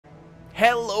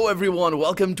Hello everyone,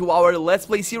 welcome to our Let's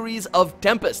Play series of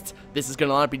Tempest. This is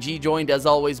Colonel RPG, joined as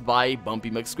always by Bumpy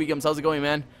McSquigums. How's it going,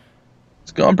 man?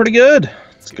 It's going pretty good.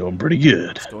 It's going pretty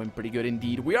good. It's going pretty good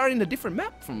indeed. We are in a different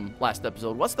map from last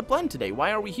episode. What's the plan today?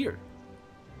 Why are we here?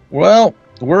 Well,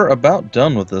 we're about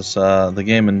done with this, the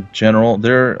game in general.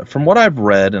 From what I've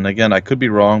read, and again, I could be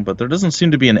wrong, but there doesn't seem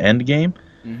to be an end game.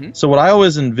 So what I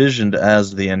always envisioned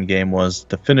as the end game was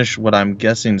to finish what I'm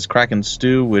guessing is Kraken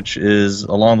Stew, which is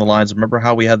along the lines, remember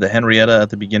how we had the Henrietta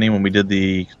at the beginning when we did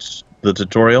the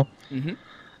tutorial?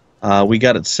 We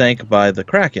got it sank by the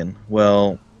Kraken.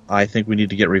 Well, I think we need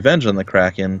to get revenge on the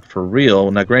Kraken for real.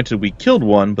 Now, granted, we killed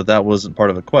one, but that wasn't part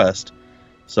of the quest.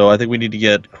 So I think we need to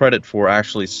get credit for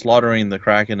actually slaughtering the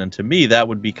Kraken, and to me, that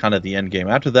would be kind of the end game.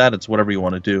 After that, it's whatever you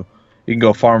want to do. You can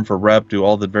go farm for rep, do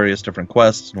all the various different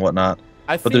quests and whatnot.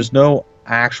 But there's no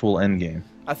actual end game.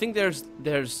 I think there's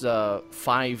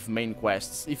 5 main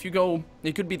quests. If you go,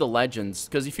 it could be the legends,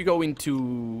 because if you go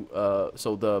into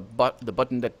so the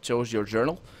button that shows your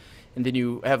journal, and then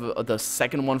you have the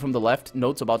second one from the left,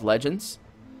 notes about legends.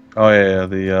 Oh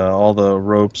yeah, all the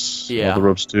ropes, all the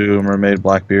ropes too, mermaid,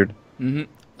 Blackbeard.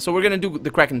 So we're gonna do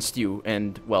the Kraken Stew,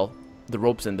 and well, the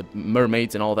ropes and the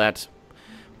mermaids and all that.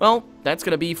 Well, that's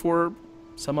gonna be for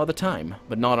some other time,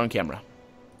 but not on camera.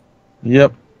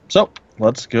 Yep. So,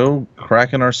 let's go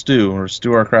Kraken our stew, or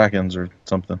stew our Krakens, or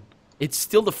something. It's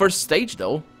still the first stage,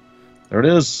 though. There it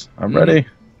is. I'm ready.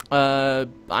 I'm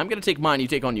gonna take mine, you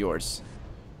take on yours.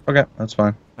 Okay, that's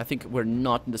fine. I think we're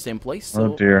not in the same place,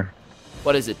 so... Oh, dear.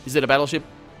 What is it? Is it a battleship?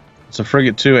 It's a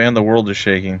frigate, too, and the world is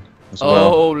shaking as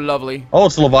well. Oh, lovely. Oh,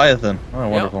 it's the Leviathan. Oh,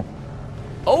 wonderful.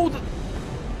 Oh,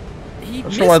 I'm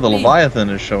not sure why the Leviathan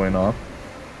is showing off.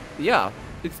 Yeah.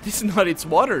 This is not its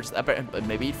waters.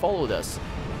 Maybe it followed us.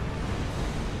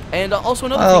 And also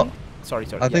another thing. Sorry.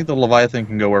 I think the Leviathan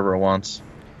can go wherever it wants.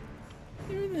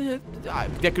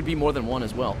 There could be more than one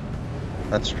as well.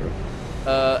 That's true.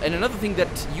 And another thing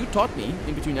that you taught me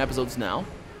in between episodes now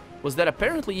was that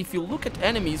apparently if you look at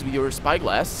enemies with your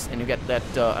spyglass and you get that,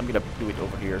 I'm gonna do it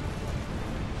over here.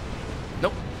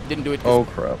 Nope, didn't do it. Oh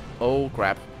crap. Oh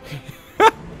crap.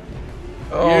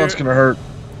 Oh, it's gonna hurt.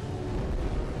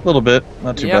 A little bit,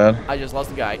 not too bad. I just lost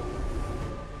a guy.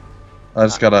 I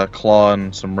just got a claw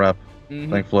and some rep,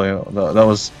 thankfully. That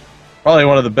was probably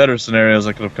one of the better scenarios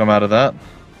that could have come out of that.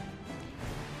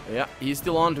 Yeah, he's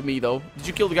still on to me, though. Did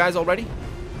you kill the guys already?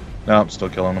 No, I'm still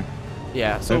killing them.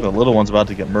 Yeah, so... I think the little one's about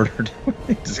to get murdered.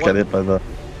 He just got hit by the...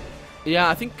 Yeah,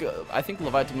 I think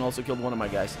Leviathan also killed one of my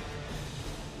guys.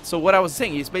 So what I was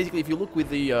saying is, basically, if you look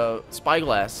with the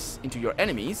spyglass into your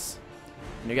enemies,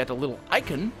 and you get a little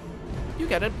icon, you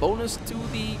get a bonus to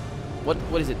the... What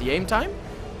is it, the aim time?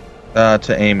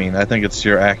 To aiming. I think it's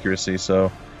your accuracy,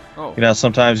 so... Oh. You know,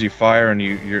 sometimes you fire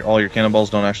and all your cannonballs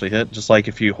don't actually hit. Just like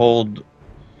if you hold...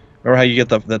 Remember how you get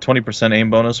that 20% aim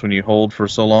bonus when you hold for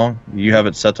so long? You have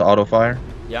it set to auto-fire?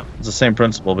 Yeah. It's the same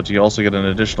principle, but you also get an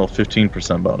additional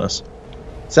 15% bonus.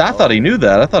 See, I thought he knew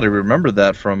that. I thought he remembered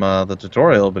that from the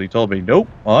tutorial, but he told me, nope,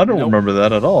 I don't remember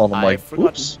that at all. And I'm like,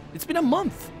 oops. It's been a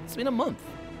month. It's been a month.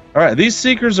 Alright, these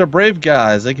Seekers are brave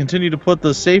guys. They continue to put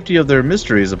the safety of their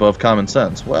mysteries above common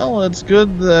sense. Well, it's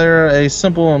good they're a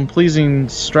simple and pleasing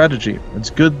strategy. It's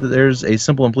good that there's a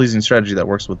simple and pleasing strategy that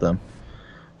works with them.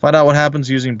 Find out what happens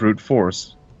using brute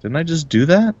force. Didn't I just do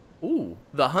that? Ooh,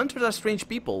 the hunters are strange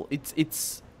people.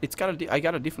 I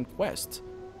got a different quest.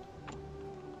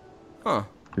 Huh.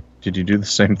 Did you do the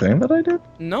same thing that I did?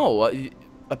 No,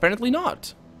 apparently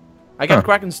not. I got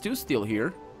Kraken Stew still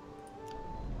here.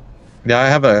 Yeah, I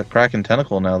have a Kraken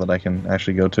tentacle now that I can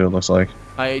actually go to, it looks like.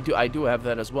 I do have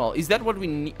that as well. Is that what we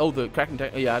need? Oh, the Kraken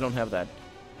tentacle. Yeah, I don't have that.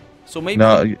 So maybe...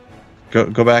 No,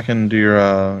 go back and do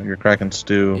your Kraken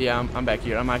Stew. Yeah, I'm back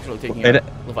here. I'm actually taking a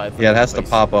Leviathan. Yeah, it has to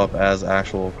pop up as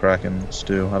actual Kraken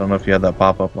Stew. I don't know if you had that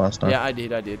pop up last time. Yeah, I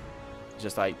did.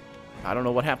 Just I don't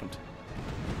know what happened.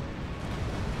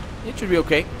 It should be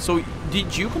okay. So,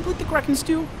 did you complete the Kraken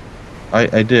Stew?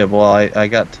 I did. Well, I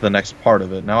got to the next part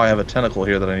of it. Now I have a tentacle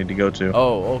here that I need to go to.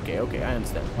 Oh, okay, I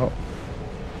understand. Oh.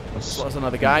 So that's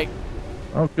another guy.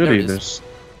 Oh, goody. There's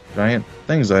giant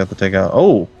things I have to take out.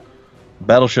 Oh!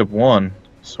 Battleship 1.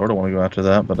 Sort of want to go after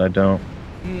that, but I don't.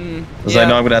 Because I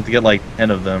know I'm going to have to get like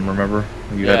 10 of them, remember?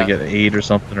 You had to get 8 or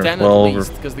something, or 10 12. at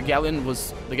least, because the galleon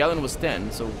was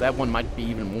 10, so that one might be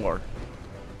even more.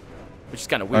 Which is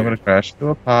kind of weird. I'm going to crash into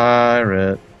a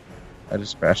pirate. I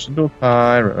just crashed into a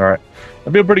pirate. Alright.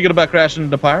 I feel pretty good about crashing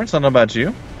into pirates. I don't know about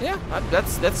you. Yeah,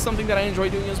 that's something that I enjoy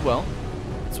doing as well.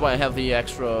 That's why I have the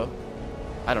extra...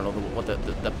 I don't know,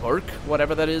 the perk,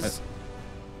 whatever that is.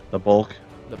 The bulk.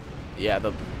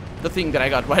 The thing that I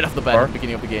got right off the bat at the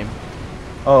beginning of the game.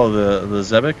 Oh, the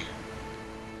Zebek?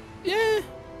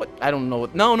 What? I don't know.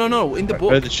 What, no. In the Or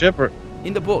book. the ship, or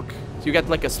In the book. So you get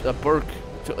like a perk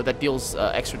that deals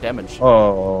extra damage.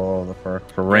 oh, the for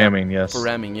ramming, yes. For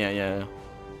ramming, yeah.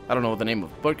 I don't know what the name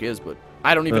of the perk is, but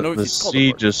I don't even know if The it's called sea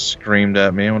a perk. just screamed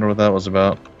at me. I wonder what that was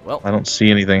about. Well, I don't see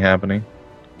anything happening.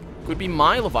 could be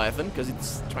my Leviathan, because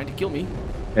it's trying to kill me.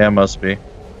 Yeah, it must be.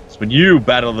 It's when you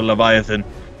battle the Leviathan,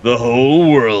 the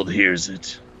whole world hears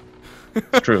it.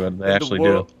 It's true, and they actually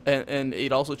do. And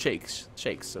it also shakes,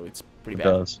 so it's pretty It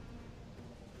bad. does.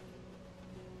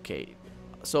 Okay,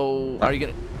 so are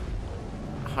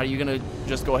you gonna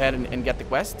just go ahead and get the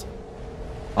quest?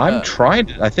 I'm trying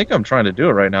to. I think I'm trying to do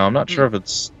it right now. I'm not sure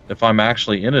if I'm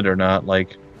actually in it or not.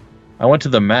 Like, I went to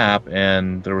the map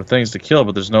and there were things to kill,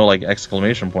 but there's no like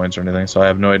exclamation points or anything. So I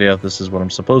have no idea if this is what I'm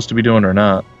supposed to be doing or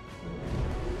not.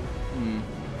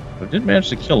 But I did manage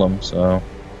to kill him, so.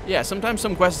 Yeah, sometimes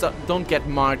some quests don't get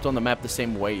marked on the map the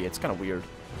same way. It's kind of weird.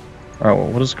 All right, well,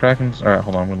 what is Kraken's? All right,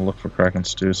 hold on. I'm gonna look for Kraken's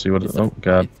stew. See what. Oh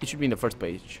God. It should be in the first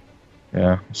page.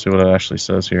 Yeah. See what it actually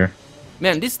says here.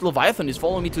 Man, this Leviathan is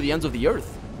following me to the ends of the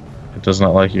earth. It does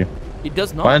not like you. It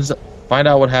does not. Find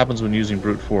out what happens when using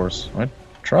brute force. I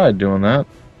tried doing that.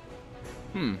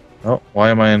 Oh, why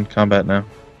am I in combat now?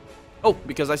 Oh,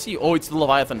 because I see. Oh, it's the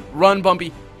Leviathan. Run,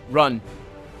 Bumpy. Run.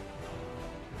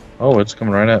 Oh, it's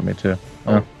coming right at me too.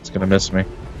 Oh. Oh, it's gonna miss me.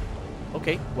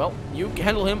 Okay, well, you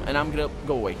handle him, and I'm gonna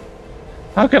go away.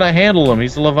 How can I handle him?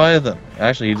 He's a Leviathan.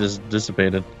 Actually, he just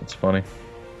dissipated. It's funny.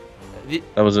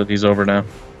 That was it. He's over now.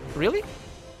 Really?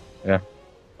 Yeah.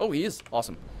 Oh, he is.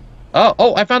 Awesome.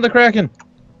 Oh, I found the Kraken.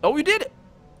 Oh, you did it.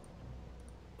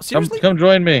 Seriously? Come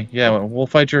join me. Yeah, we'll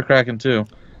fight your Kraken too.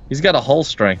 He's got a hull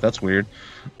strength. That's weird.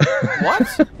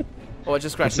 What? Oh, I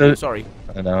just crashed into you. Sorry.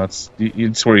 I know,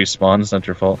 it's where you spawn. It's not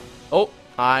your fault. Oh,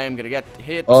 I am gonna get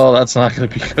hit. Oh, that's not gonna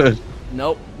be good.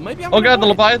 Nope. Maybe I'm Oh gonna God,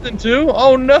 the avoid it. Leviathan too.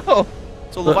 Oh no.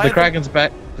 So The Leviathan. Kraken's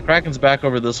back. The Kraken's back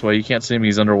over this way. You can't see him.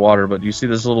 He's underwater. But you see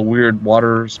this little weird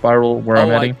water spiral where I'm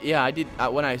heading? Yeah, I did.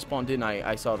 When I spawned in,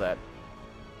 I saw that.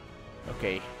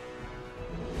 Okay.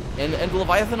 And the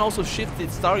Leviathan also shifted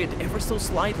its target ever so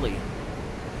slightly.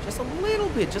 Just a little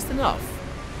bit, just enough.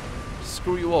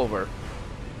 Screw you over.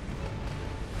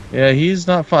 Yeah, he's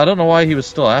not fun. I don't know why he was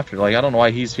still after. Like, I don't know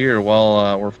why he's here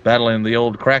while we're battling the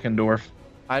old Kraken dwarf.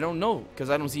 I don't know, because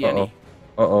I don't see any.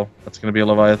 Uh-oh. That's gonna be a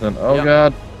Leviathan. Oh Yeah.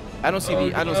 God. I don't see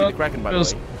I don't see the Kraken, by the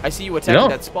way. I see you You attacking don't?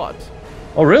 that spot.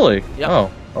 Oh really? Yeah.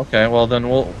 Oh. Okay. Well then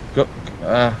we'll go.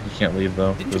 You can't leave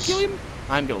though. Didn't you kill him?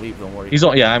 I'm gonna leave. Don't worry.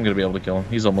 Yeah, I'm gonna be able to kill him.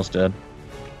 He's almost dead.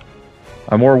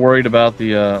 I'm more worried about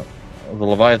the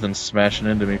Leviathan smashing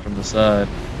into me from the side.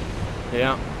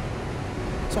 Yeah.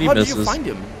 So He how did you misses. find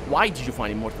him? Why did you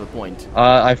find him? More to the point.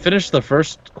 I finished the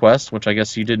first quest, which I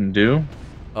guess you didn't do.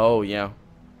 Oh yeah.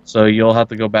 So you'll have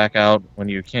to go back out when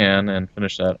you can and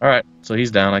finish that. All right. So he's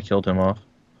down. I killed him off.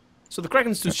 So the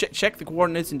Kraken's to check the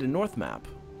coordinates in the north map.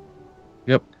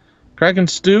 Yep. Kraken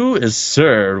stew is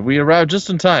served. We arrived just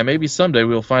in time. Maybe someday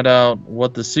we'll find out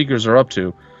what the Seekers are up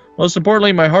to. Most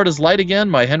importantly, my heart is light again.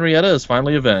 My Henrietta is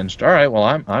finally avenged. All right. Well,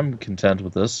 I'm content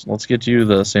with this. Let's get you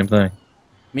the same thing.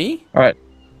 Me? All right.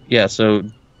 Yeah. So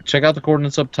check out the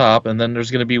coordinates up top, and then there's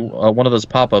going to be one of those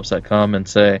pop-ups that come and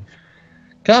say,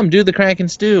 "Come, do the Kraken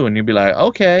stew," and you'll be like,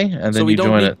 "Okay," and then you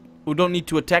join it. We don't need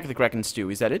to attack the Kraken stew.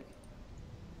 Is that it?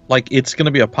 Like it's going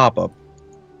to be a pop-up,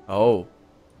 Oh.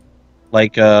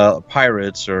 like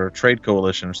Pirates or Trade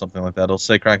Coalition or something like that. It'll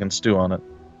say Kraken stew on it.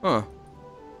 Huh.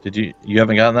 Did you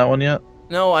haven't gotten that one yet?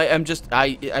 No, I just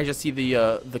see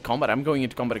the combat. I'm going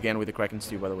into combat again with the Kraken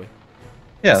stew, by the way.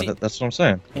 Yeah, See- that's what I'm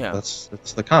saying. Yeah. It's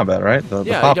the combat, right? The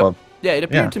Yeah, pop-up. Yeah, it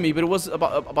appeared Yeah. to me, but it was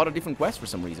about a different quest for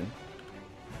some reason.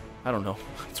 I don't know.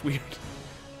 It's weird.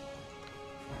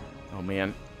 Oh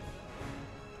man.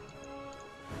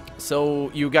 So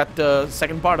you got the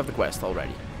second part of the quest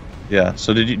already. Yeah.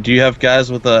 So do you have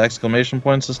guys with exclamation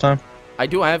points this time? I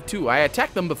do. I have two. I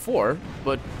attacked them before,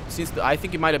 but since I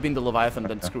think it might have been the Leviathan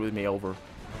that screwed me over.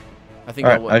 I think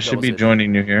All that right. I that should was be it.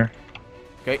 joining you here.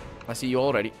 Okay, I see you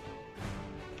already.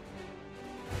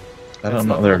 I That's don't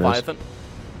know. not There it is. Leviathan.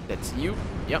 That's you.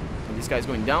 Yep. And this guy's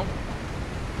going down.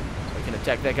 So I can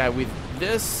attack that guy with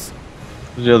this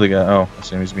Who's the other guy? Oh, I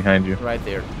see him. He's behind you. right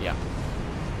there. Yeah.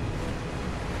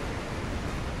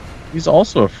 He's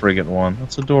also a frigate one.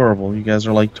 That's adorable. You guys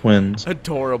are like twins.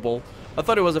 Adorable. I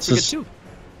thought it was a This frigate is- too.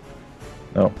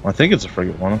 No, I think it's a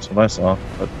frigate one. That's what I saw.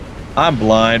 But I'm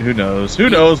blind. Who knows? Who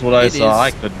knows what I it saw?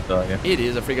 is. I couldn't tell you. It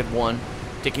is a frigate one,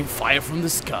 taking fire from the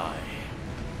sky.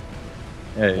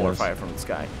 Yeah, it More is. fire from the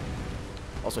sky.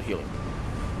 Also healing.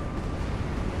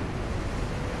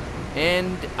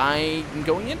 And I'm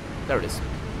going in. There it is.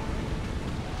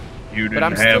 You But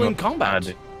I'm didn't still have in a- combat. I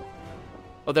did.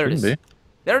 Oh, there it Shouldn't is. be.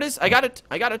 There it is. I got it.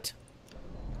 I got it.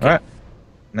 All right.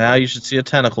 Now you should see a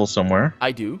tentacle somewhere.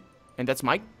 I do. And that's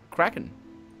my kraken.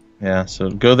 Yeah, so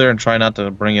go there and try not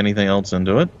to bring anything else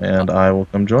into it, and I will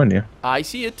come join you. I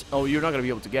see it. Oh, you're not going to be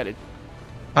able to get it.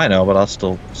 I know, but I'll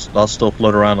still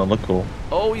float around and look cool.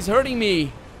 Oh, he's hurting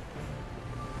me.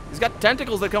 He's got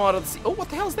tentacles that come out of the sea. Oh, what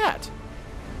the hell is that?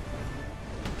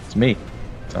 It's me.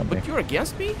 It's not me. But you're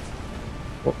against me?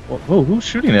 Whoa, who's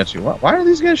shooting at you? Why are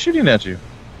these guys shooting at you?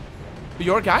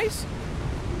 Your guys?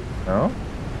 No.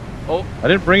 Oh. I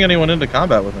didn't bring anyone into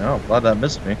combat with me. Oh, glad that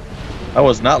missed me. I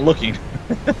was not looking.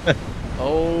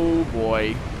 Oh,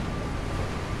 boy.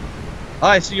 Oh,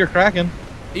 I see your kraken.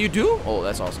 You do? Oh,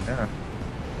 that's awesome. Yeah.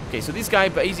 Okay, so this guy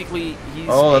basically, he's...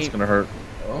 Oh, that's gonna hurt.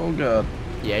 Oh, God.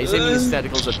 Yeah, he's aiming his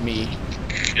tentacles at me.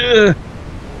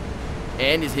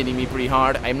 And he's hitting me pretty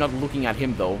hard. I'm not looking at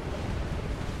him, though.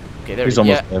 Okay, there he is. He's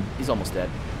almost dead. He's almost dead.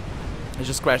 I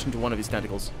just crashed into one of his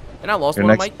tentacles. And I lost Your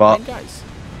one of next my main guys.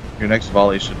 Your next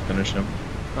volley should finish him.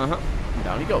 Uh-huh.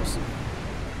 Down he goes.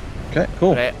 Okay,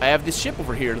 cool. But I have this ship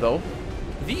over here, though.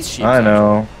 These ships. I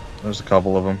know. There's a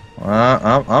couple of them.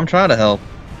 I'm trying to help.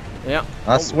 Yeah.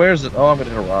 I swears it. Oh, I'm gonna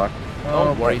hit a rock.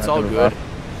 Don't worry, it's all good.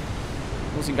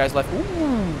 Losing guys left.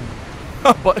 Ooh.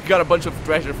 But got a bunch of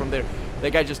treasure from there.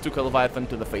 That guy just took a Leviathan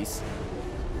to the face.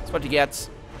 That's what he gets.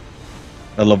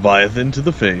 A Leviathan to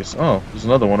the face. Oh, there's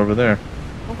another one over there.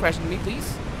 Don't crash into me,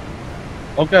 please.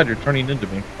 Oh God, you're turning into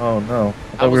me. Oh no.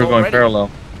 I thought we were going parallel.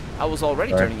 I was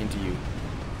already turning into you.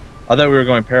 I thought we were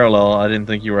going parallel. I didn't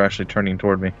think you were actually turning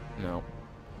toward me. No.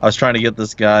 I was trying to get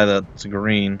this guy that's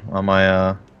green on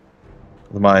my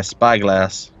my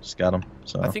spyglass. Just got him.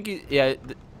 So. I think he, yeah.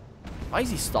 Why is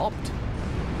he stopped?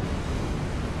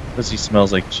 Because he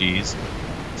smells like cheese.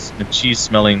 The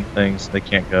cheese-smelling things, they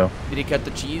can't go. Did he cut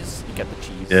the cheese? He cut the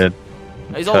cheese. He did.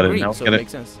 He's all green, so it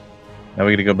makes sense. Now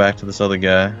we gotta go back to this other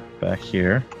guy back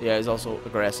here. Yeah, he's also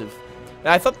aggressive. And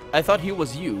I thought he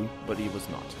was you, but he was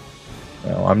not.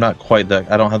 No, I'm not quite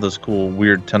that. I don't have those cool,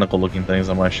 weird tentacle-looking things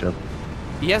on my ship.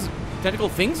 He has tentacle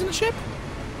things in the ship?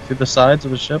 See the sides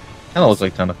of the ship? Kind of look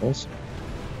like tentacles.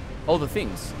 Oh, the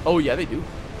things. Oh, yeah, they do.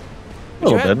 A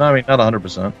little bit. No, I mean, not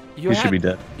 100%. He should be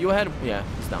dead. You had, yeah,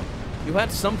 he's down. You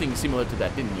had something similar to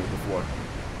that, didn't you, before?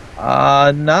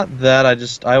 Not that.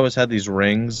 I always had these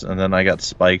rings, and then I got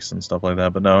spikes and stuff like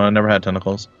that. But no, I never had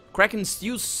tentacles. Kraken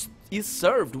stew is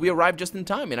served. We arrived just in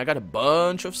time, and I got a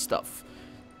bunch of stuff.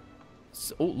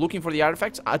 So, looking for the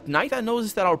artifacts. At night, I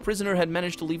noticed that our prisoner had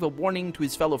managed to leave a warning to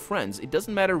his fellow friends. It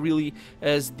doesn't matter really,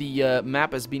 as the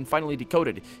map has been finally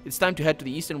decoded. It's time to head to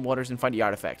the eastern waters and find the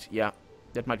artifact. Yeah,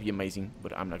 that might be amazing,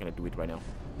 but I'm not gonna do it right now.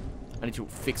 I need to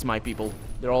fix my people.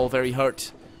 They're all very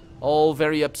hurt, all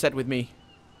very upset with me.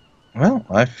 Well,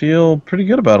 I feel pretty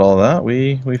good about all that.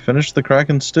 We finished the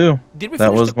Kraken stew. Did we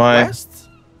finish the quest?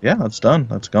 Yeah, that's done.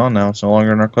 That's gone now. It's no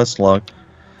longer in our quest log.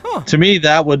 Huh. To me,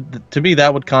 that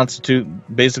would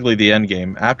constitute basically the end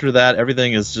game. After that,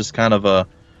 everything is just kind of a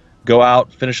go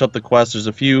out, finish up the quest. There's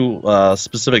a few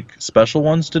specific special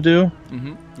ones to do.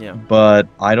 Mm-hmm. Yeah. But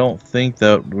I don't think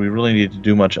that we really need to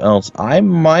do much else. I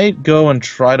might go and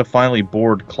try to finally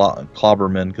board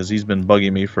Clobberman, because he's been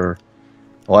bugging me for...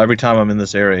 Well, every time I'm in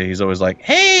this area, he's always like,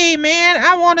 "Hey, man,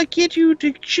 I want to get you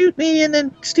to shoot me and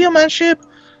then steal my ship."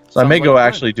 So I may go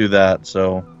actually do that.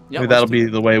 So maybe that'll be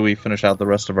the way we finish out the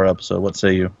rest of our episode. What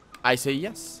say you? I say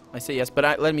yes. I say yes.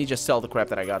 But let me just sell the crap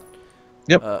that I got.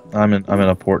 Yep. I'm in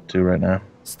a port too right now.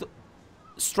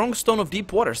 Strong stone of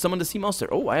deep water. Summon the sea monster.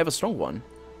 Oh, I have a strong one. Do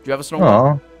you have a strong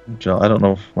one? I don't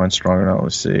know if mine's strong or not.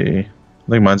 Let's see. I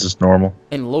think mine's just normal.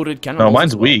 And loaded cannon. No,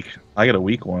 mine's weak. I got a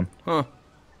weak one. Huh.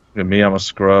 Look at me, I'm a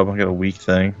scrub. I got a weak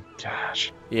thing.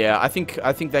 Gosh. Yeah, I think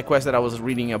that quest that I was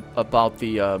reading about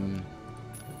the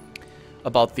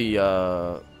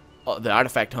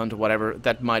artifact hunt or whatever,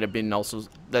 that might have been also,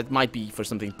 that might be for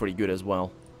something pretty good as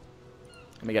well.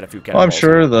 Let me get a few cannonballs.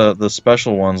 Well, I'm sure the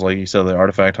special ones, like you said, the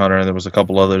artifact hunter, and there was a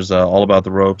couple others, all about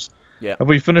the ropes. Yeah. If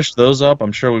we finished those up,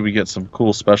 I'm sure we would get some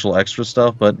cool special extra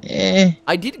stuff, but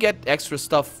I did get extra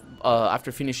stuff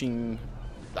after finishing,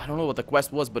 I don't know what the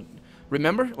quest was, but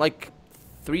remember, like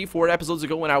 3-4 episodes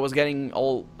ago when I was getting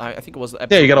all, I think it was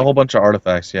episode, yeah, you got a whole bunch of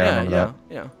artifacts. Yeah.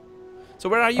 So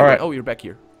where are you? Right. Oh, you're back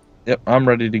here. Yep, I'm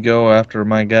ready to go after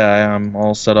my guy. I'm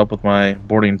all set up with my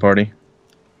boarding party.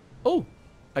 Oh,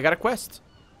 I got a quest.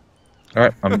 All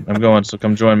right, I'm going, so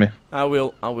come join me. I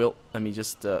will. Let me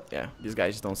just, yeah, these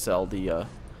guys don't sell the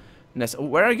nest. Oh,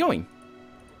 where are you going?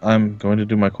 I'm going to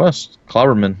do my quest.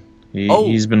 Clobberman.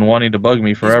 He's been wanting to bug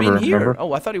me forever, he's been here. Remember?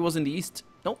 Oh, I thought he was in the east.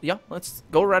 No, yeah, let's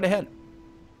go right ahead.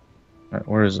 All right,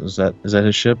 where is that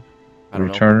his ship? I don't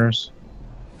Returners?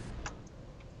 know.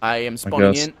 I am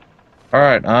spawning in. All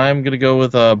right, I'm gonna go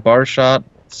with bar shot.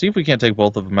 See if we can't take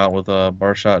both of them out with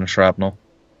bar shot and shrapnel.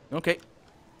 Okay.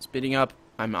 Speeding up.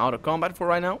 I'm out of combat for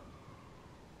right now.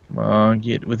 Come on,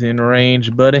 get within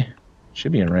range, buddy.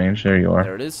 Should be in range. There you are.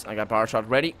 There it is. I got power shot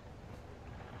ready.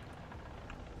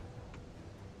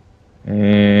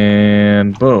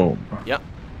 And boom. Yep.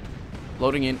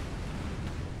 Loading in. A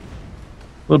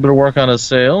little bit of work on his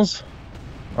sails.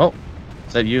 Oh,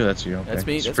 is that you? That's you. Okay. That's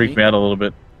me. Just That's freaked me me out a little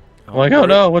bit. Oh, I'm like, oh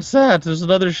no, what's that? There's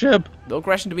another ship. Don't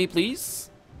crash into me, please.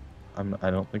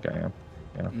 I don't think I am.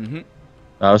 Yeah. Mm-hmm.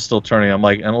 I was still turning. I'm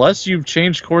like, unless you've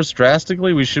changed course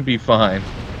drastically, we should be fine.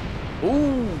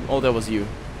 Ooh. Oh, that was you.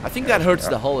 I think that hurts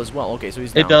the hull as well. Okay, so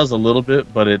he's down. It does a little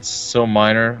bit, but it's so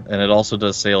minor, and it also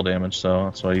does sail damage, so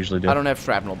that's what I usually do. I don't have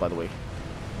shrapnel, by the way.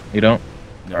 You don't?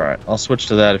 No. Alright, I'll switch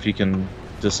to that if you can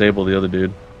disable the other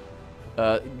dude.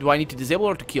 Do I need to disable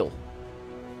or to kill?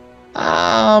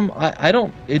 I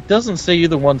don't... It doesn't say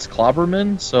either one's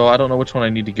Clobberman, so I don't know which one I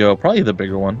need to go. Probably the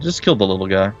bigger one. Just kill the little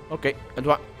guy. Okay.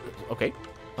 Okay.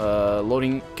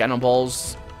 Loading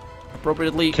cannonballs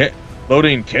appropriately.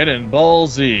 Loading Cannonball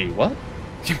Z. What?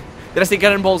 Did I say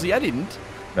cannonball Z? I didn't.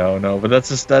 No, but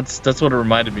that's what it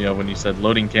reminded me of when you said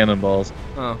loading cannonballs.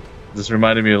 Oh. This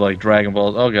reminded me of like Dragon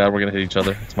Balls. Oh god, we're gonna hit each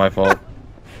other. It's my fault.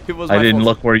 It was my I didn't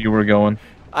fault. look where you were going.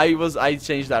 I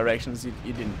changed directions. You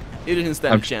didn't. You didn't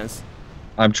stand a chance.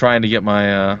 I'm trying to get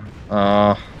my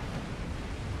I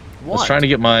was What? trying to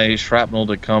get my shrapnel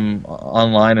to come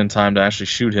online in time to actually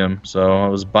shoot him, so I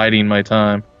was biding my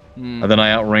time. And then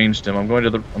I outranged him. I'm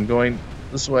going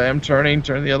this way. I'm turn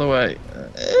the other way.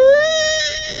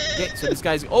 Okay, so this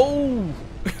guy's. Oh!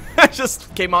 I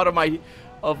just came out of my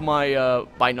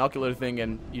binocular thing,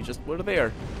 and you just were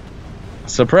there.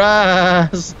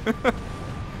 Surprise! You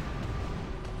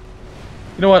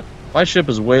know what? My ship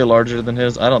is way larger than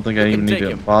his. I don't think I even need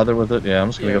to bother with it. Yeah, I'm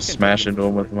just gonna go smash into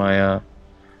him with my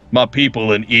my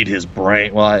people and eat his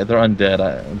brain. Well, they're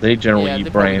undead. They generally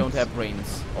eat brains. Don't have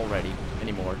brains already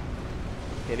anymore.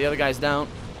 Okay, the other guy's down.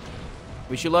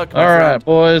 Wish you luck. All right,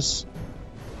 boys.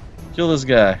 Kill this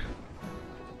guy.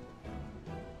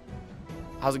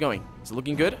 How's it going? Is it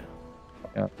looking good?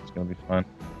 Yeah, it's gonna be fun.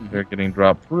 They're getting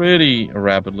dropped pretty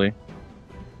rapidly.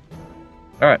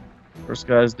 All right, first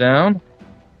guy's down.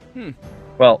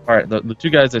 Well, all right. The two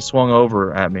guys that swung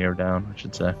over at me are down, I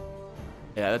should say.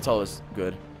 Yeah, that's always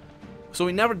good. So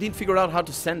we never did figure out how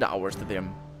to send ours to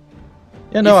them.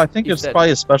 Yeah, no, I think it's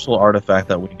probably a special artifact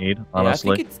that we need,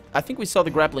 honestly. Yeah, I think we saw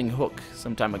the grappling hook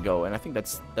some time ago, and I think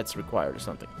that's required or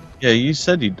something. Yeah, you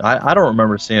said you... I don't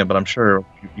remember seeing it, but I'm sure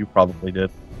you probably did.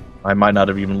 I might not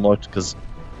have even looked, because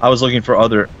I was looking for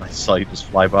other... I saw you just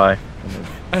fly by.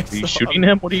 Are you shooting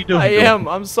him? What are you doing? I am.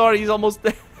 I'm sorry, he's almost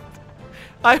dead.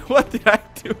 What did I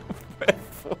do that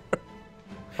for?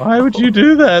 Why would you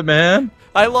do that, man?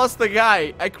 I lost the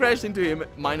guy. I crashed into him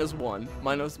at -1.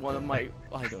 -1 of my...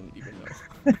 I don't even know.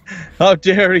 How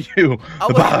dare you?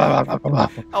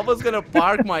 I was gonna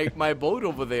park my boat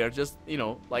over there, just, you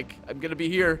know, like, I'm gonna be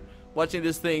here watching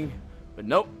this thing. But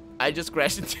nope, I just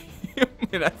crashed into him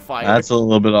and I fired. That's a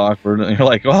little bit awkward. And you're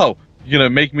like, oh, you're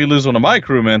gonna make me lose one of my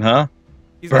crewmen, huh?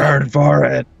 Burn for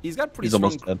it. He's got pretty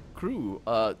strong crew.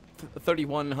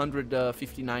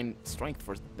 3,159 strength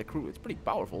for the crew. It's pretty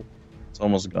powerful. It's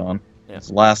almost gone. Yeah.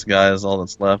 This last guy is all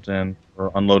that's left, and we're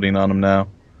unloading on him now.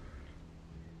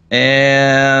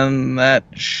 And that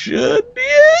should be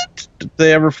it. Did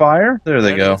they ever fire? There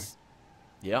they go.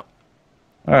 Yep.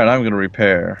 All right, I'm gonna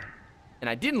repair. And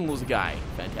I didn't lose a guy.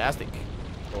 Fantastic.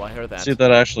 Oh, I heard that. See if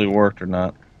that actually worked or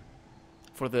not.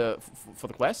 For the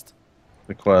quest?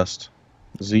 The quest.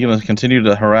 Is he gonna continue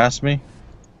to harass me?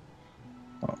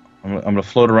 I'm gonna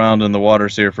float around in the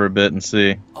waters here for a bit and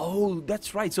see. Oh,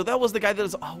 that's right. So that was the guy that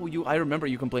was. Oh, I remember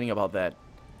you complaining about that.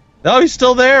 No, he's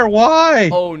still there. Why?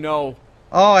 Oh no.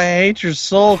 Oh, I hate your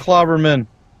soul, Clobberman,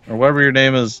 or whatever your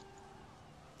name is.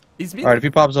 All right, if he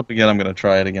pops up again, I'm gonna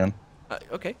try it again.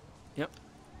 Okay. Yep.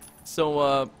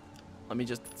 So let me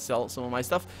just sell some of my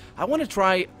stuff. I want to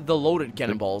try the loaded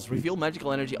cannonballs. Reveal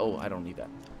magical energy. Oh, I don't need that.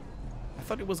 I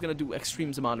thought it was gonna do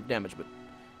extreme amount of damage, but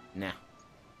nah.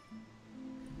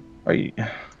 Are you...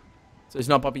 So it's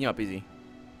not popping up, is he?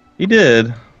 He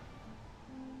did.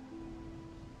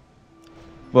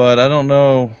 But I don't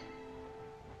know.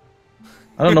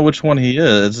 I don't know which one he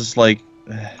is. It's just like...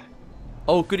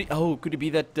 Oh, could it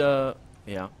be that,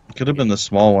 yeah. It could have been the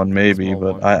small one, maybe,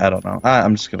 but I don't know.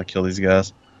 I'm just gonna kill these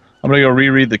guys. I'm gonna go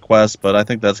reread the quest, but I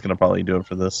think that's gonna probably do it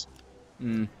for this.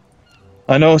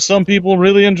 I know some people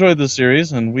really enjoyed this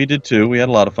series, and we did too. We had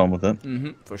a lot of fun with it.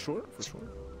 For sure, for sure.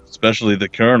 Especially the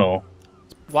Colonel.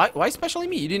 Why especially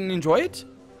me? You didn't enjoy it?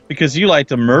 Because you like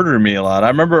to murder me a lot. I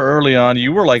remember early on,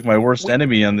 you were like my worst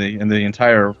enemy in the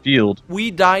entire field.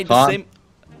 We died the same.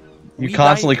 You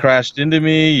constantly crashed into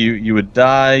me. You would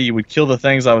die. You would kill the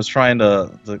things I was trying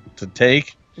to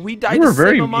take. We died the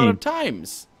same amount of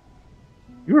times.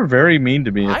 You were very mean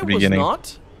to me at the beginning. I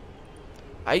was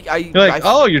not. You're like,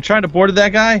 oh, you're trying to board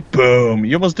that guy? Boom!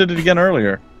 You almost did it again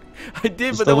earlier. I did,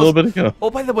 just but a little bit ago. Oh,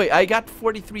 by the way, I got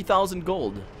 43,000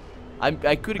 gold.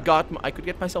 I could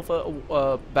get myself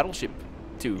a battleship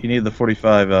too. You need the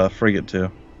 45 frigate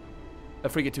too. A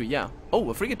frigate too, yeah. Oh,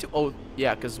 a frigate too. Oh,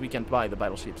 yeah, because we can't buy the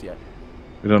battleships yet.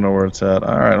 We don't know where it's at.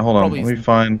 All right, hold on. Let me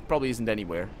find. Probably isn't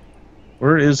anywhere.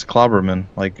 Where is Clobberman?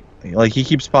 Like he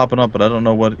keeps popping up, but I don't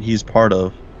know what he's part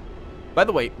of. By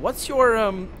the way, what's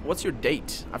your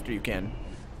date after you can,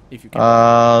 if you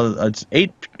can? It's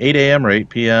 8 a.m. or 8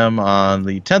 p.m. on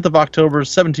the 10th of October,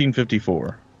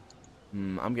 1754.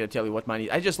 I'm gonna tell you what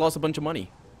money. I just lost a bunch of money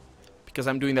because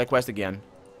I'm doing that quest again.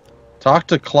 Talk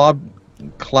to Clobterman.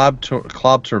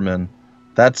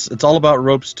 It's all about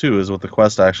ropes too, is what the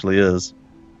quest actually is.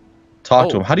 Talk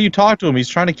to him. How do you talk to him? He's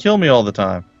trying to kill me all the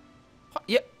time.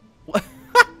 Yeah.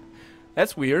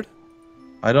 That's weird.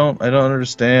 I don't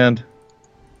understand.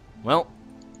 Well,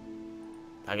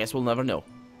 I guess we'll never know,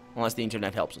 unless the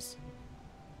internet helps us.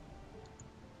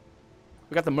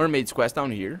 We got the mermaid's quest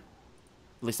down here.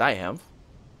 At least I have.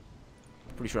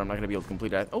 Pretty sure I'm not gonna be able to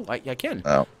complete that. Oh, I can.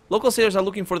 Oh. Local sailors are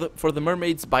looking for the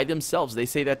mermaids by themselves. They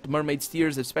say that mermaid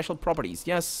steers have special properties.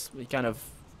 Yes, we kind of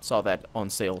saw that on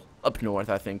sale up north,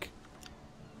 I think.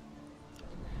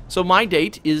 So my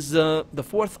date is the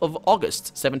 4th of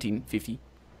August,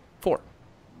 1754.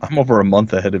 I'm over a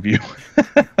month ahead of you.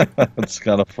 That's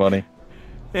kind of funny.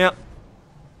 Yeah.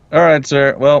 All right,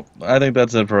 sir. Well, I think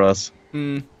that's it for us.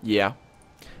 Yeah.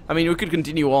 I mean, we could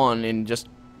continue on and just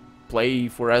play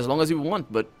for as long as we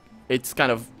want, but it's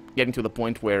kind of getting to the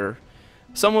point where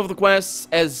some of the quests,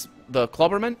 as the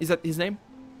Clobberman, is that his name?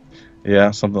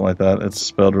 Yeah, something like that. It's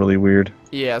spelled really weird.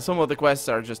 Yeah, some of the quests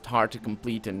are just hard to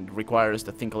complete and require us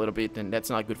to think a little bit, and that's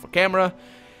not good for camera.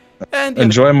 And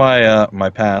enjoy my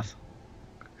path.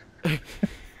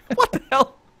 What the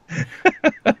hell?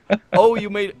 Oh,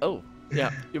 you made... Oh,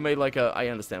 yeah. You made like a... I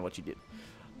understand what you did.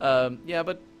 Yeah,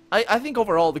 but I think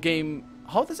overall the game...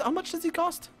 How much does it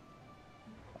cost?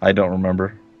 I don't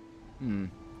remember.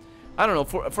 I don't know.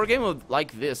 For a game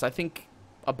like this, I think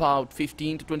about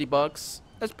 15 to 20 bucks.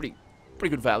 That's pretty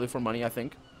good value for money, I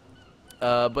think.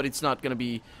 But it's not gonna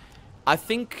be... I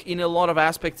think in a lot of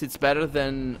aspects it's better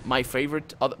than my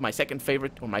favorite, my second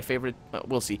favorite, or my favorite,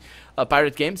 we'll see,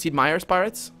 pirate game, Sid Meier's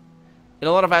Pirates. In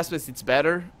a lot of aspects it's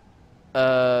better.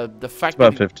 The fact it's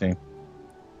about 15.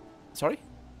 Sorry?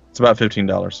 It's about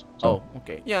 $15. So. Oh,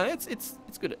 okay. Yeah, it's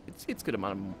good. It's good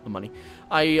amount of money.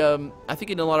 I think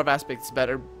in a lot of aspects it's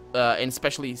better, and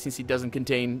especially since it doesn't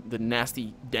contain the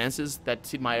nasty dances that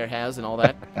Sid Meier has and all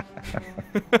that.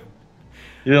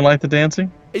 You didn't like the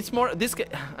dancing? It's more this.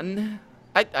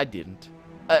 I didn't.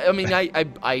 I mean,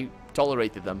 I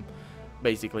tolerated them,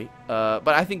 basically. But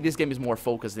I think this game is more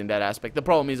focused in that aspect. The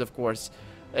problem is, of course,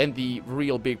 and the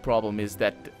real big problem is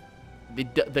that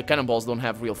the cannonballs don't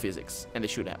have real physics, and they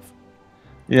should have.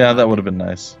 Yeah, that would have been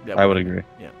nice. I would agree.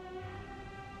 Yeah.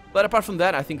 But apart from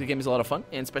that, I think the game is a lot of fun,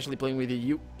 and especially playing with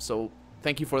you. So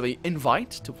thank you for the invite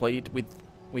to play it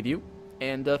with you,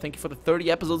 and thank you for the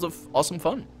 30 episodes of awesome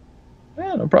fun.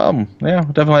 Yeah, no problem. Yeah,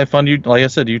 definitely had fun. You, like I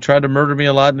said, you tried to murder me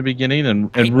a lot in the beginning and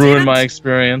ruin my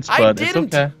experience, but it's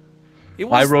okay.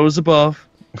 I rose above.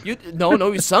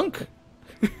 No, you sunk.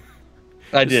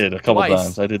 I did a couple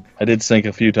times. I did sink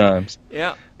a few times.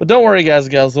 Yeah. But don't worry, guys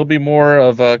and gals. There'll be more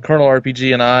of Colonel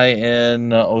RPG and I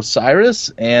in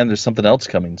Osiris, and there's something else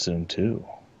coming soon too.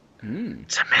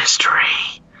 It's a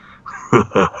mystery.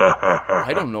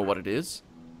 I don't know what it is.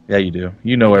 Yeah, you do.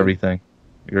 You know everything.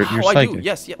 You're psychic. I do.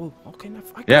 Yes. Yeah. Oh, okay.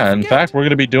 Yeah. In fact, we're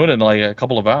gonna be doing it in like a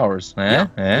couple of hours. Yeah.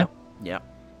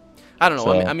 I don't know.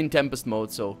 So, I'm in Tempest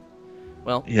mode, so.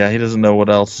 Well. Yeah, he doesn't know what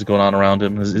else is going on around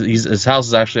him. His house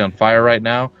is actually on fire right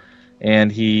now,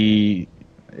 and he.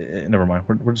 Never mind.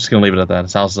 We're just gonna leave it at that.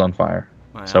 His house is on fire.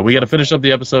 So we got to finish up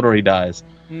the episode, or he dies.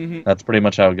 That's pretty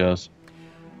much how it goes.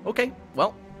 Okay.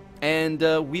 Well, and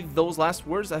with those last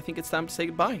words, I think it's time to say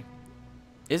goodbye.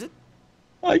 Is it?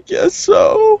 I guess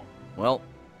so. Well,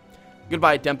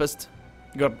 goodbye, Tempest.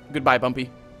 Goodbye, Bumpy.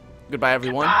 Goodbye,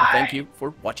 everyone. Goodbye. And thank you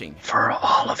for watching. For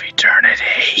all of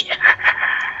eternity.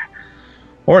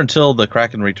 Or until the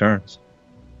Kraken returns.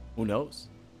 Who knows?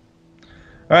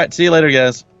 All right. See you later,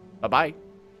 guys. Bye-bye.